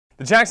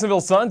The Jacksonville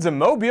Suns and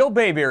Mobile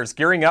Bay Bears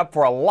gearing up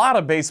for a lot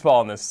of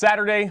baseball on this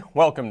Saturday.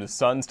 Welcome to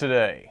Suns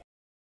Today.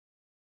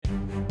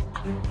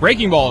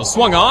 Breaking ball is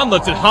swung on,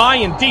 lifted high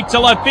and deep to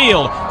left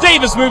field.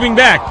 Davis moving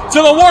back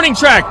to the warning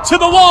track, to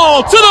the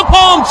wall, to the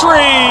palm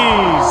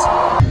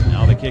trees.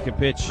 Now the kick and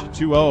pitch,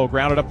 2-0,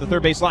 grounded up the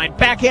third base line.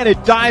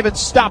 Backhanded dive and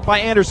stopped by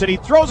Anderson. He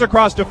throws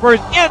across to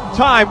first in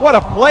time. What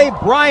a play.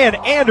 Brian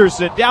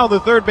Anderson down the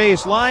third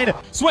base line.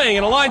 Swing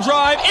and a line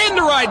drive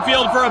into right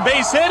field for a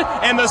base hit,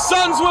 and the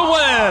Suns will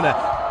win.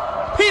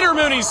 Peter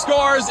Mooney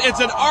scores. It's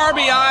an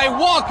RBI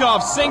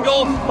walk-off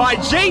single by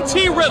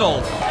J.T.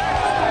 Riddle.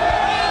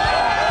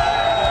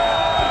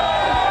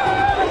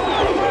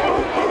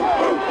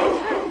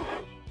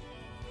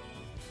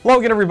 Hello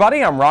again,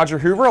 everybody. I'm Roger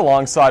Hoover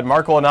alongside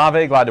Marco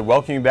LaNave. Glad to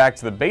welcome you back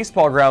to the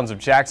Baseball Grounds of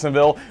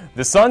Jacksonville.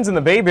 The Suns and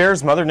the Bay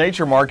Bears, Mother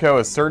Nature, Marco,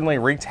 has certainly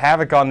wreaked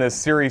havoc on this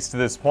series to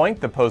this point.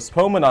 The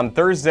postponement on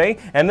Thursday,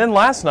 and then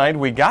last night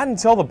we got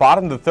until the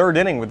bottom of the third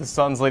inning with the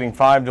Suns leading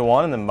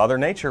 5-1, and then Mother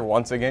Nature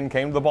once again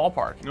came to the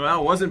ballpark.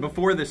 Well, it wasn't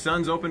before the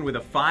Suns opened with a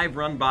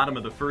 5-run bottom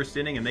of the first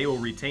inning, and they will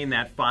retain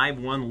that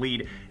 5-1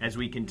 lead as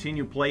we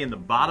continue play in the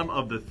bottom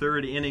of the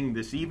third inning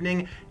this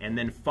evening, and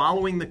then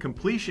following the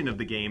completion of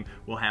the game,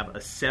 we'll have a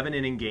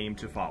 7-inning game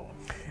to follow.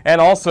 And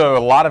also a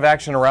lot of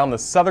action around the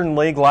Southern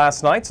League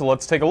last night, so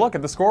let's take a look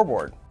at the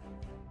scoreboard.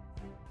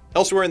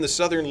 Elsewhere in the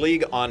Southern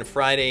League on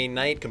Friday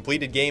night,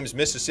 completed games,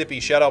 Mississippi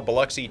shut out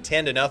Biloxi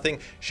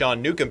 10-0.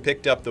 Sean Newcomb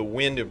picked up the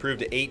win to improve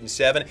to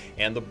 8-7,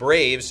 and the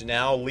Braves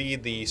now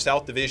lead the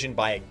South Division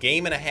by a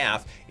game and a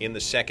half in the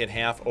second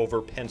half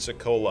over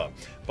Pensacola.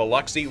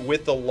 Biloxi,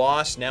 with the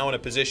loss, now in a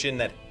position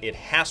that it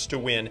has to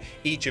win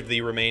each of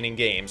the remaining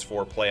games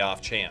for playoff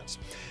chance.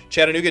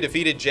 Chattanooga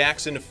defeated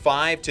Jackson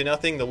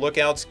 5-0. The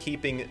Lookouts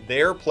keeping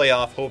their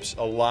playoff hopes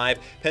alive.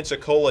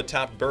 Pensacola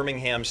topped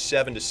Birmingham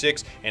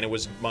 7-6, and it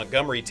was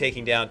Montgomery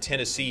taking down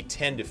Tennessee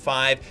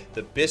 10-5.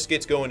 The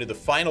Biscuits go into the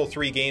final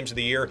 3 games of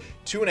the year,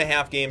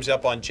 2.5 games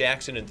up on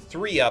Jackson and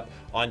 3 up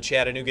on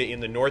Chattanooga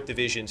in the North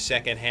Division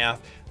second half.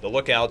 The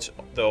Lookouts,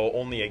 though,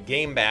 only a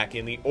game back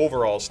in the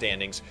overall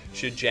standings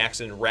should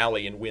Jackson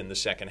rally and win the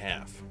second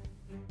half.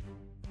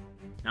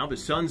 Now the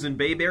Suns and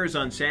Bay Bears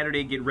on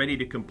Saturday get ready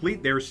to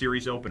complete their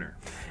series opener.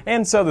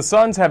 And so the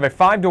Suns have a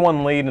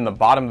 5-1 lead in the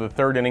bottom of the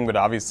third inning, but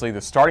obviously the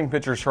starting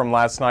pitchers from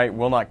last night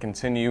will not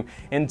continue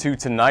into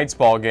tonight's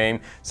ball game.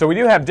 So we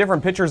do have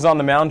different pitchers on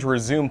the mound to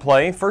resume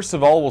play. First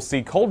of all, we'll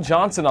see Cole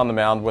Johnson on the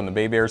mound when the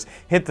Bay Bears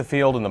hit the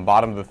field in the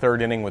bottom of the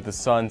third inning with the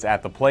Suns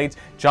at the plate.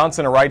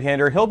 Johnson, a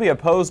right-hander, he'll be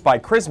opposed by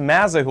Chris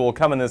Mazza, who will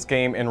come in this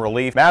game in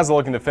relief. Mazza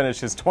looking to finish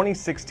his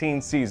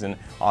 2016 season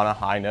on a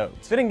high note.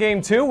 Then in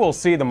game 2, we'll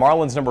see the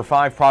Marlins number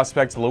 5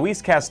 prospect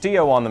Luis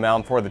Castillo on the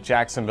mound for the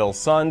Jacksonville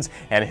Suns,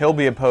 and he'll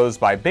be opposed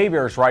by Bay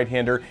Bears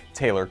right-hander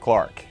Taylor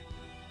Clark.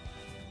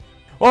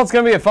 Well, it's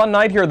going to be a fun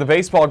night here at the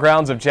Baseball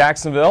Grounds of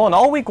Jacksonville, and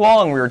all week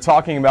long we were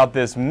talking about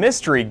this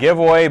mystery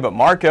giveaway, but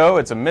Marco,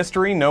 it's a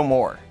mystery no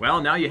more.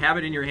 Well, now you have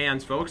it in your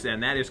hands, folks,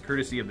 and that is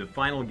courtesy of the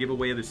final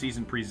giveaway of the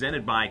season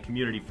presented by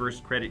Community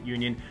First Credit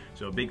Union.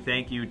 So a big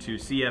thank you to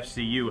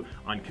CFCU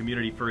on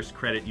Community First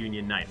Credit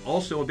Union night.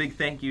 Also a big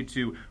thank you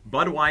to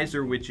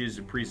Budweiser, which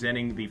is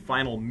presenting the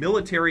final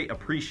military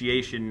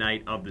appreciation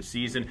night of the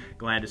season.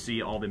 Glad to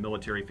see all the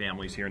military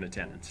families here in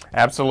attendance.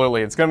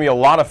 Absolutely. It's going to be a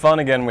lot of fun.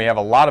 Again, we have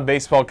a lot of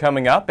baseball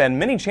coming up and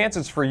many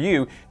chances for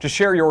you to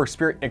share your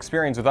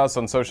experience with us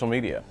on social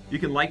media. You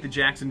can like the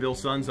Jacksonville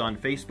Suns on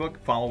Facebook,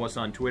 follow us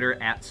on Twitter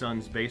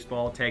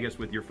 @SunsBaseball, tag us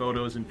with your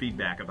photos and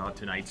feedback about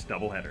tonight's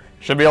doubleheader.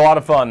 Should be a lot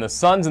of fun. The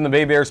Suns and the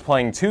Bay Bears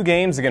playing 2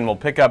 games. Again, we'll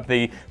pick up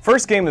the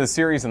first game of the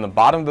series in the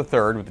bottom of the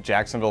third with the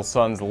Jacksonville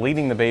Suns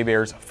leading the Bay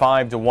Bears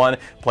 5-1.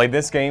 Played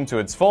this game to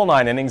its full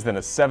 9 innings, then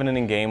a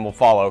 7-inning game will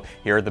follow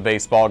here at the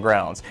Baseball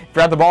Grounds. If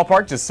you're at the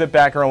ballpark, just sit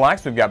back and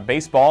relax. We've got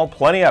baseball,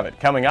 plenty of it,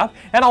 coming up.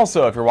 And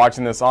also, if you're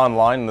watching this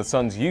online on the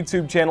Suns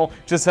YouTube channel,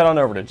 just head on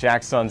over to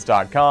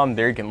jacksuns.com.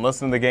 There you can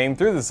listen to the game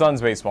through the Suns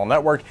Baseball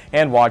Network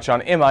and watch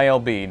on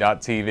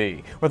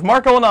MILB.TV. With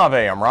Marco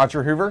LaNave, I'm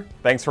Roger Hoover.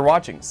 Thanks for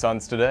watching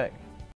Suns Today.